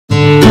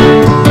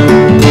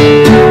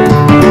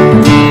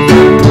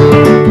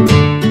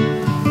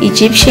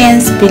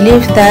Egyptians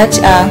believed that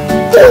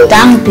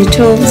dung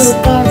beetles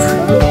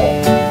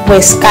were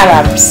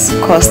scarabs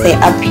because they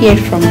appeared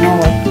from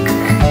nowhere.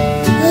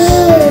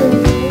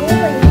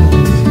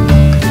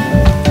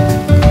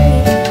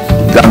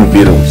 Dung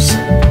beetles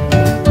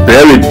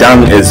bury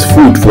dung as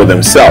food for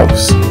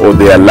themselves or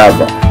their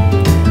larvae,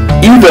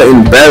 either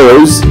in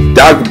barrels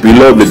dug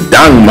below the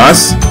dung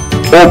mass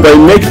or by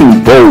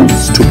making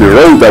bowls to be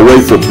rolled away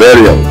for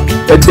burial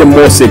at a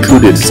more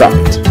secluded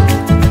site.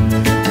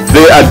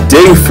 They are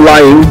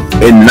day-flying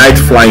and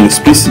night-flying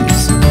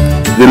species.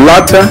 The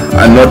latter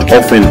are not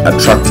often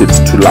attracted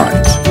to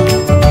light.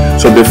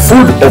 So the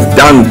food of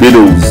dung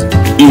beetles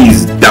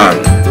is dung.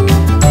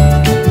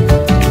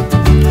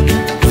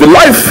 The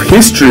life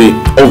history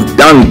of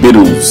dung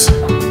beetles.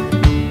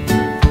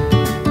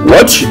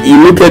 What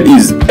you look at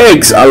is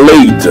eggs are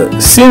laid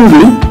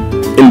singly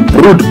in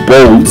brood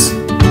bowls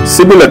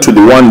similar to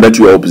the one that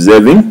you are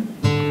observing,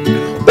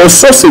 or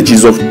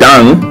sausages of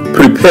dung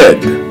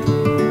prepared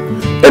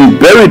and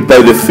buried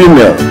by the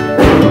female.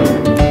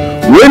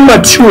 When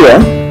mature,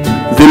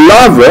 the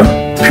larvae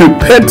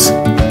pupate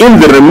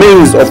in the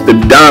remains of the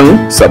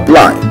dung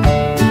supply,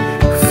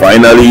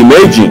 finally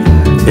emerging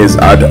as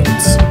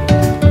adults.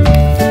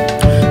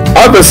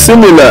 Other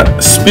similar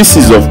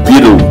species of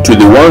beetle to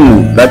the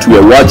one that we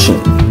are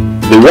watching.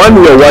 The one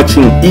we are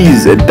watching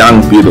is a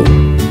dung beetle.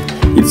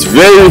 It's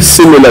very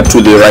similar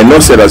to the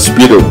rhinoceros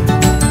beetle.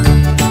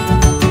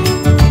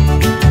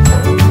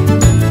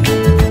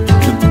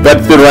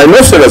 But the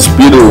rhinoceros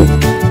beetle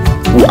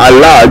are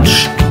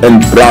large and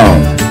brown,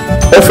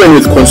 often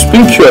with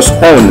conspicuous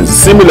horns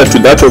similar to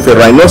that of a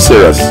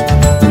rhinoceros,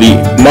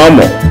 the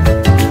mammal,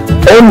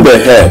 on the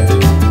head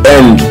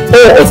and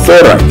or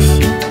thorax.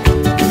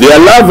 Their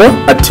larvae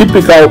are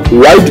typical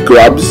white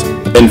grubs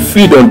and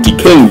feed on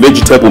decaying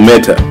vegetable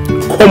matter,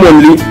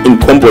 commonly in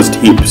compost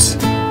heaps.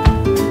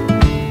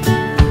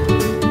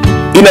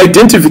 In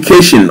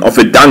identification of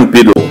a dung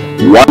beetle,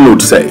 one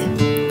would say,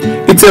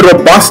 it's a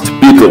robust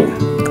beetle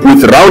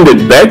with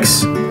rounded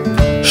backs,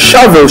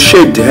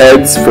 shovel-shaped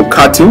heads for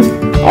cutting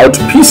out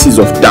pieces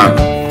of dung,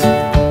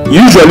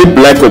 usually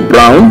black or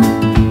brown,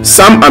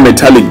 some are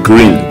metallic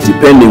green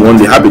depending on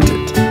the habitat.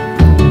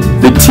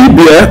 The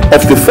tibia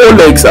of the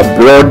forelegs are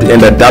broad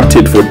and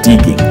adapted for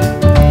digging.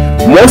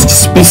 Most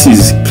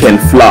species can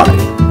fly.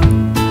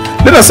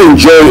 Let us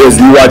enjoy as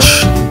we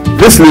watch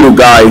this little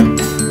guy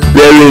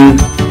burying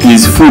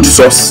his food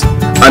source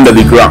under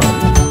the ground.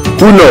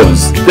 Who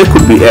knows, there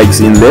could be eggs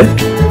in there.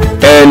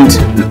 And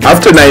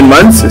after 9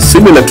 months,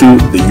 similar to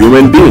the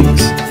human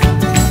beings,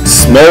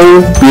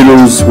 small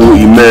beetles will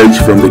emerge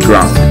from the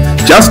ground.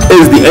 Just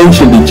as the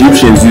ancient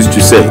Egyptians used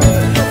to say,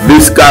 the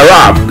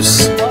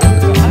scarabs,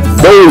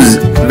 those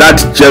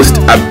that just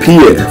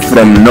appear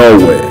from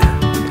nowhere.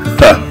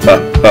 Ha ha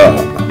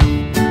ha.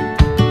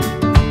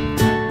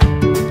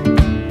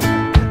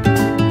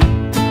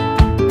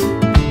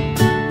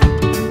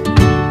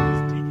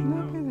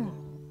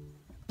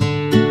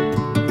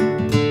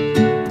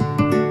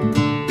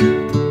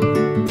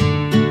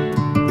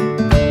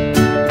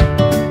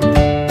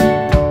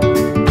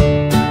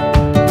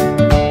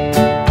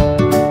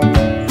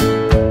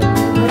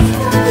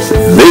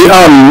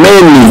 There are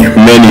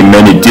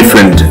many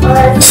different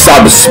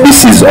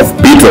subspecies of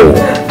beetle.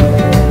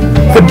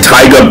 The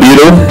tiger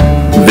beetle,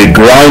 the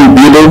ground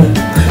beetle,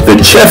 the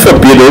chafer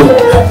beetle,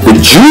 the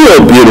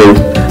jewel beetle,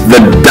 the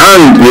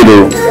dung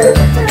beetle.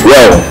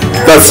 Well,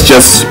 that's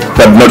just,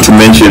 but not to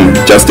mention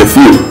just a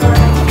few.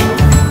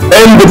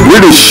 And the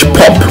British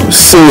pop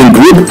singing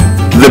group,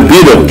 the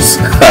Beatles.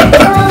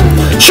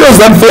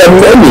 Shows that there are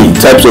many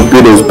types of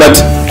beetles,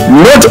 but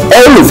not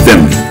all of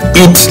them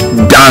eat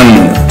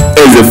dung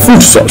as a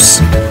food source.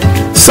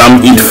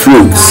 Some eat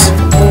fruits,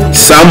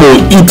 some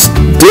will eat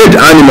dead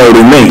animal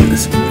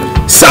remains,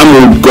 some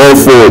will go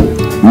for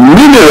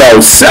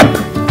mineral sap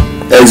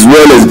as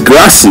well as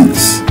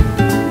grasses.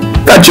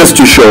 That's just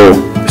to show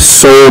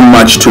so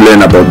much to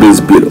learn about these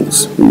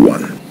beetles.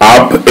 1.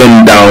 Up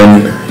and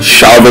down,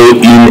 shovel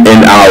in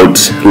and out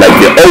like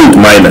the old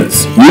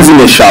miners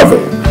using a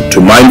shovel to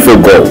mine for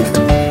gold.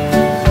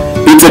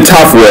 It's a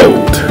tough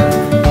world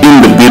in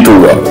the beetle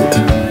world.